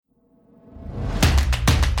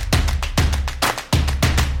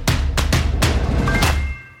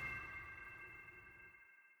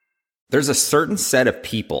There's a certain set of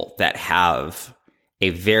people that have a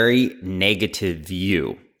very negative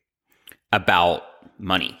view about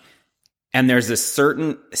money. And there's a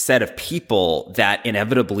certain set of people that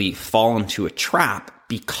inevitably fall into a trap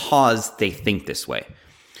because they think this way.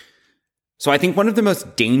 So I think one of the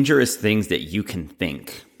most dangerous things that you can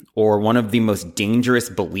think, or one of the most dangerous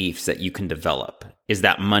beliefs that you can develop, is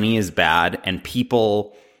that money is bad and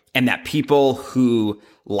that people who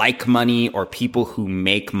like money or people who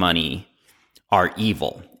make money are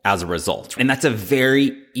evil as a result. And that's a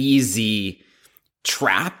very easy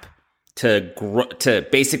trap to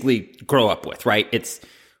basically grow up with, right?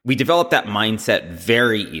 We develop that mindset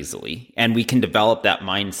very easily, and we can develop that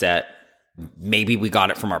mindset. Maybe we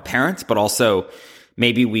got it from our parents, but also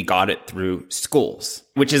maybe we got it through schools,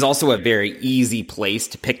 which is also a very easy place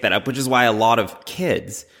to pick that up, which is why a lot of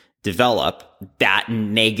kids develop that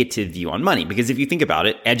negative view on money. Because if you think about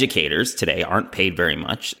it, educators today aren't paid very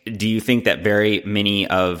much. Do you think that very many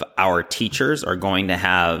of our teachers are going to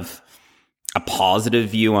have a positive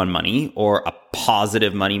view on money or a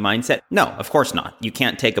positive money mindset? No, of course not. You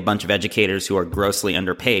can't take a bunch of educators who are grossly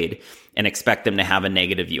underpaid and expect them to have a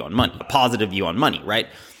negative view on money, a positive view on money, right?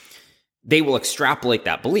 They will extrapolate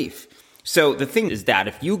that belief. So the thing is that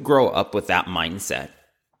if you grow up with that mindset,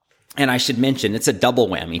 and I should mention, it's a double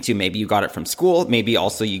whammy too. Maybe you got it from school. Maybe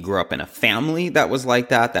also you grew up in a family that was like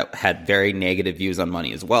that had very negative views on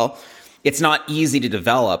money as well. It's not easy to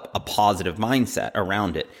develop a positive mindset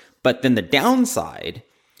around it. But then the downside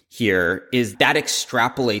here is that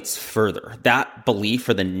extrapolates further. That belief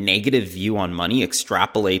or the negative view on money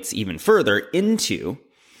extrapolates even further into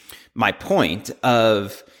my point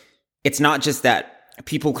of, it's not just that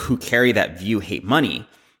people who carry that view hate money.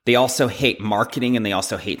 They also hate marketing and they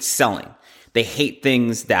also hate selling. They hate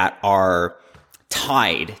things that are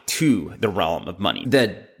tied to the realm of money.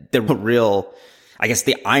 The real, I guess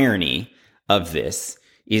the irony of this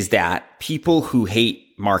is that people who hate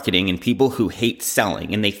marketing and people who hate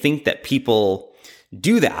selling, and they think that people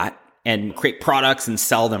do that and create products and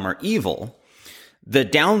sell them are evil. The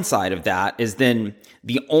downside of that is then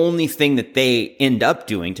the only thing that they end up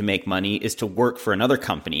doing to make money is to work for another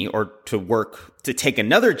company or to take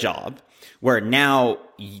another job where now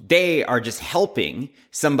they are just helping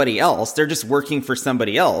somebody else. They're just working for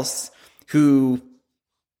somebody else who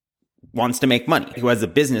wants to make money, who has a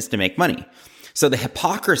business to make money. So the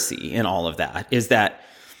hypocrisy in all of that is that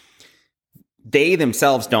they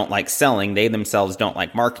themselves don't like selling. They themselves don't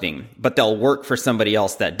like marketing, but they'll work for somebody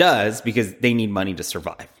else that does because they need money to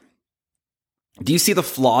survive. Do you see the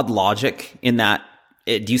flawed logic in that?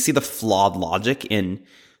 Do you see the flawed logic in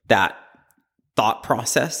that thought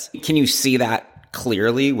process? Can you see that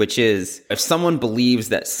clearly? Which is, if someone believes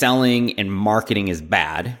that selling and marketing is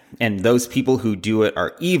bad and those people who do it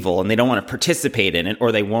are evil and they don't want to participate in it,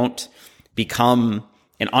 or they won't become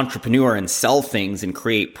an entrepreneur and sell things and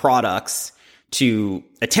create products to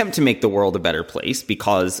attempt to make the world a better place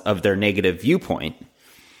because of their negative viewpoint,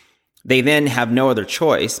 they then have no other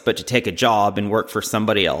choice but to take a job and work for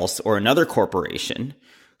somebody else or another corporation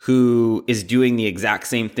who is doing the exact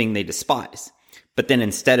same thing they despise. But then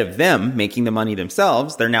instead of them making the money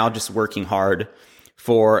themselves, they're now just working hard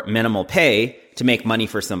for minimal pay to make money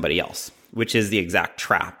for somebody else, which is the exact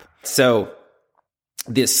trap. So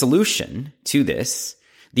the solution to this,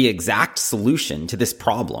 the exact solution to this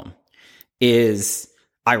problem, is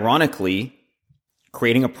ironically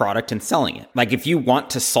creating a product and selling it. Like if you want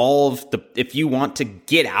to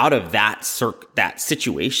get out of that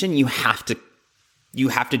situation, you have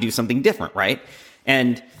to do something different, right?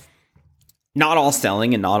 And not all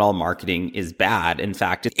selling and not all marketing is bad. In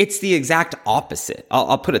fact, it's the exact opposite.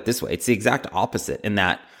 I'll put it this way. It's the exact opposite in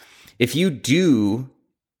that if you do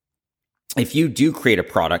create a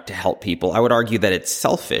product to help people, I would argue that it's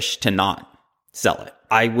selfish to not sell it.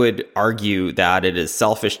 I would argue that it is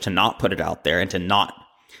selfish to not put it out there and to not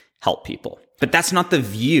help people. But that's not the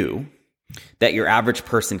view that your average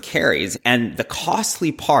person carries. And the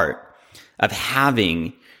costly part of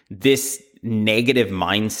having this negative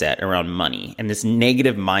mindset around money and this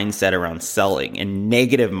negative mindset around selling and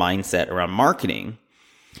negative mindset around marketing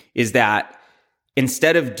is that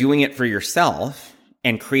instead of doing it for yourself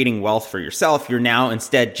and creating wealth for yourself, you're now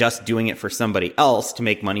instead just doing it for somebody else to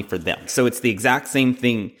make money for them. So it's the exact same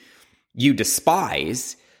thing you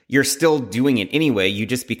despise. You're still doing it anyway. You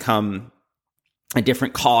just become a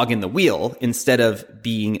different cog in the wheel instead of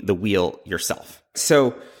being the wheel yourself.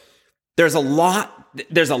 So there's a lot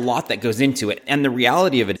that goes into it. And the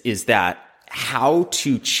reality of it is that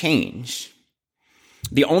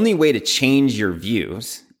the only way to change your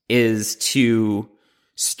views is to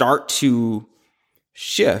start to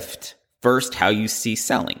shift first how you see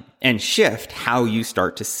selling and shift how you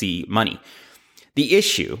start to see money. The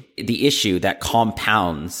issue that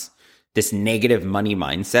compounds this negative money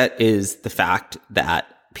mindset is the fact that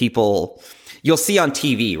people, you'll see on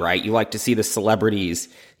TV, right? You like to see the celebrities,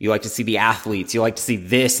 you like to see the athletes, you like to see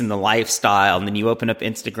this and the lifestyle. And then you open up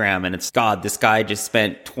Instagram and it's, God, this guy just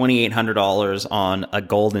spent $2,800 on a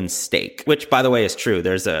golden steak, which by the way is true.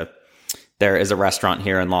 There is a restaurant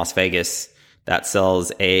here in Las Vegas that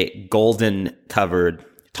sells a golden covered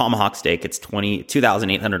tomahawk steak. It's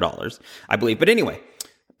 $2,800, I believe. But anyway,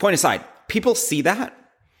 point aside, people see that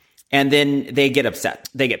and then they get upset.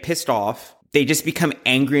 They get pissed off. They just become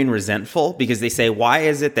angry and resentful because they say, why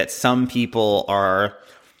is it that some people are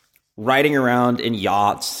riding around in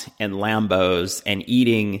yachts and Lambos and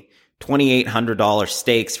eating $2,800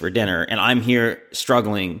 steaks for dinner, and I'm here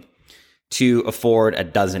struggling to afford a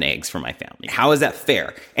dozen eggs for my family? How is that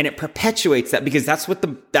fair? And it perpetuates that because that's what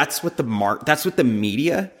the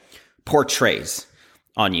media portrays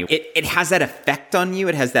on you. It has that effect on you.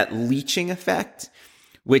 It has that leeching effect,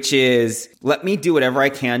 which is, let me do whatever I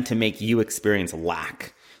can to make you experience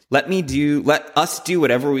lack. Let us do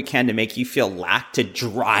whatever we can to make you feel lack, to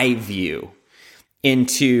drive you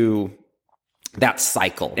into that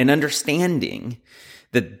cycle. And understanding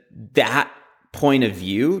that point of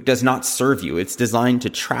view does not serve you. It's designed to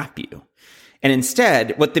trap you. And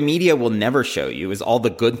instead, what the media will never show you is all the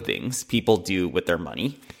good things people do with their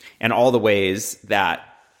money and all the ways that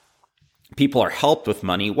people are helped with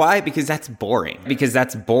money. Why? Because that's boring.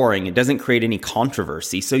 It doesn't create any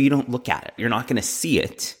controversy, so you don't look at it. You're not going to see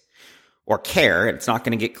it or care. It's not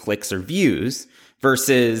going to get clicks or views.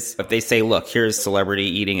 Versus if they say, look, here's a celebrity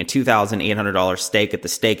eating a $2,800 steak at the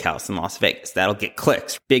steakhouse in Las Vegas. That'll get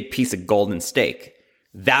clicks. Big piece of golden steak.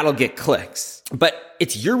 That'll get clicks. But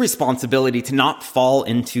it's your responsibility to not fall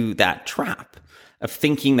into that trap of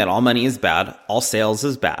thinking that all money is bad, all sales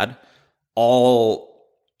is bad, all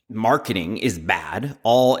marketing is bad,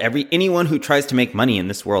 anyone who tries to make money in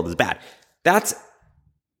this world is bad. That's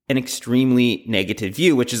an extremely negative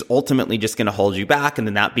view, which is ultimately just going to hold you back, and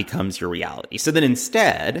then that becomes your reality. So then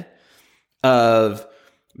instead of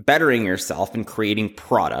bettering yourself and creating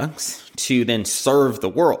products to then serve the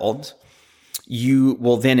world, you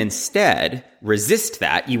will then instead resist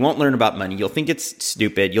that. You won't learn about money. You'll think it's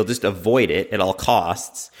stupid. You'll just avoid it at all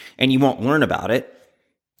costs, and you won't learn about it.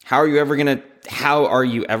 How are you ever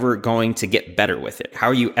going to get better with it? How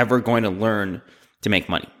are you ever going to learn to make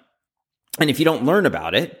money? And if you don't learn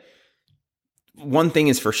about it, one thing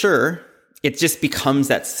is for sure, it just becomes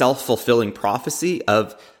that self-fulfilling prophecy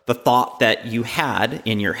of the thought that you had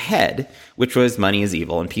in your head, which was money is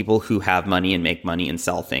evil and people who have money and make money and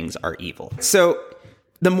sell things are evil. So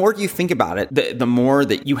the more you think about it, the more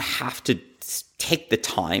that you have to take the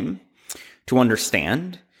time to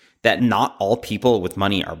understand that not all people with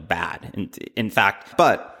money are bad. In fact,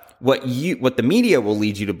 but what the media will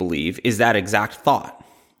lead you to believe is that exact thought.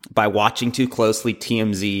 By watching too closely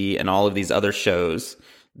TMZ and all of these other shows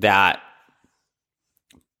that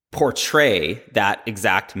portray that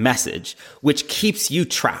exact message, which keeps you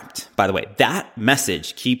trapped. By the way, that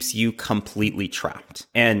message keeps you completely trapped.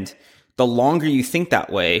 And the longer you think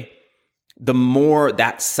that way, the more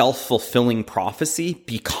that self-fulfilling prophecy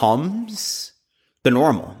becomes the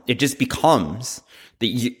normal. It just becomes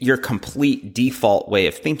your complete default way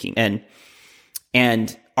of thinking.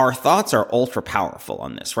 And our thoughts are ultra powerful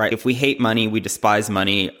on this, right? If we hate money, we despise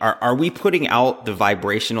money. Are we putting out the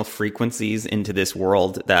vibrational frequencies into this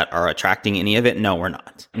world that are attracting any of it? No, we're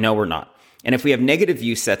not. And if we have negative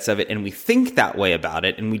view sets of it and we think that way about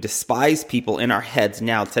it and we despise people in our heads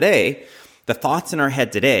now today, the thoughts in our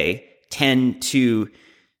head today tend to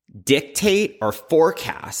dictate or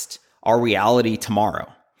forecast our reality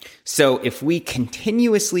tomorrow. So if we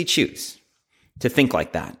continuously choose to think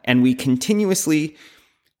like that and we continuously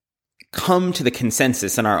come to the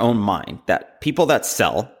consensus in our own mind that people that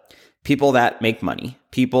sell, people that make money,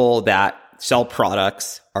 people that sell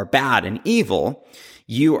products are bad and evil,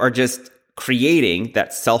 you are just creating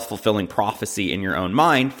that self-fulfilling prophecy in your own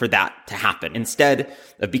mind for that to happen. Instead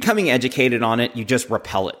of becoming educated on it, you just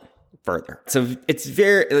repel it further. So it's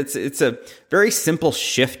a very simple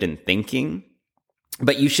shift in thinking,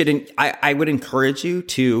 but I would encourage you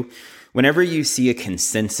to, whenever you see a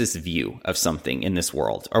consensus view of something in this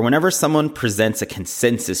world, or whenever someone presents a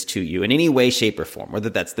consensus to you in any way, shape, or form, whether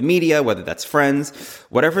that's the media, whether that's friends,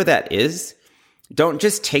 whatever that is, don't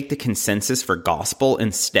just take the consensus for gospel.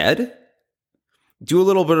 Instead, do a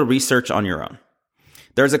little bit of research on your own.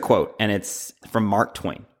 There's a quote, and it's from Mark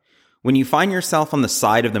Twain. When you find yourself on the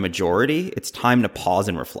side of the majority, it's time to pause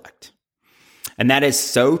and reflect. And that is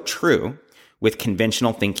so true with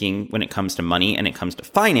conventional thinking when it comes to money and it comes to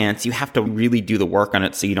finance, you have to really do the work on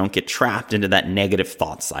it so you don't get trapped into that negative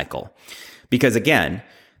thought cycle. Because again,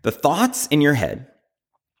 the thoughts in your head,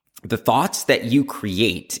 the thoughts that you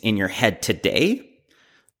create in your head today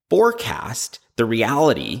forecast the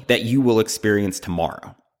reality that you will experience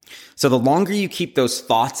tomorrow. So the longer you keep those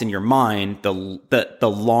thoughts in your mind, the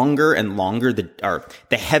longer and longer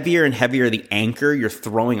the heavier and heavier the anchor you're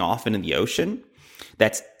throwing off into the ocean.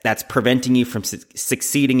 That's preventing you from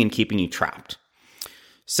succeeding and keeping you trapped.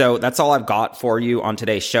 So that's all I've got for you on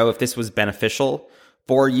today's show. If this was beneficial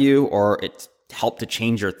for you or it helped to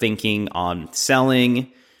change your thinking on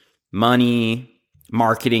selling, money,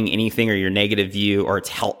 marketing, anything, or your negative view, or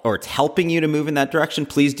it's helping you to move in that direction,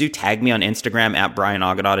 please do tag me on Instagram at Brian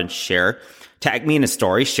Agadot and tag me in a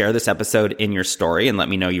story, share this episode in your story and let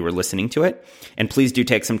me know you were listening to it. And please do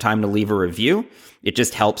take some time to leave a review. It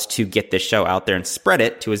just helps to get this show out there and spread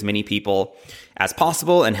it to as many people as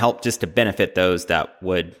possible and help just to benefit those that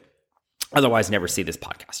would otherwise never see this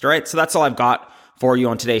podcast. All right. So that's all I've got for you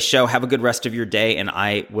on today's show. Have a good rest of your day and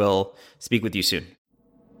I will speak with you soon.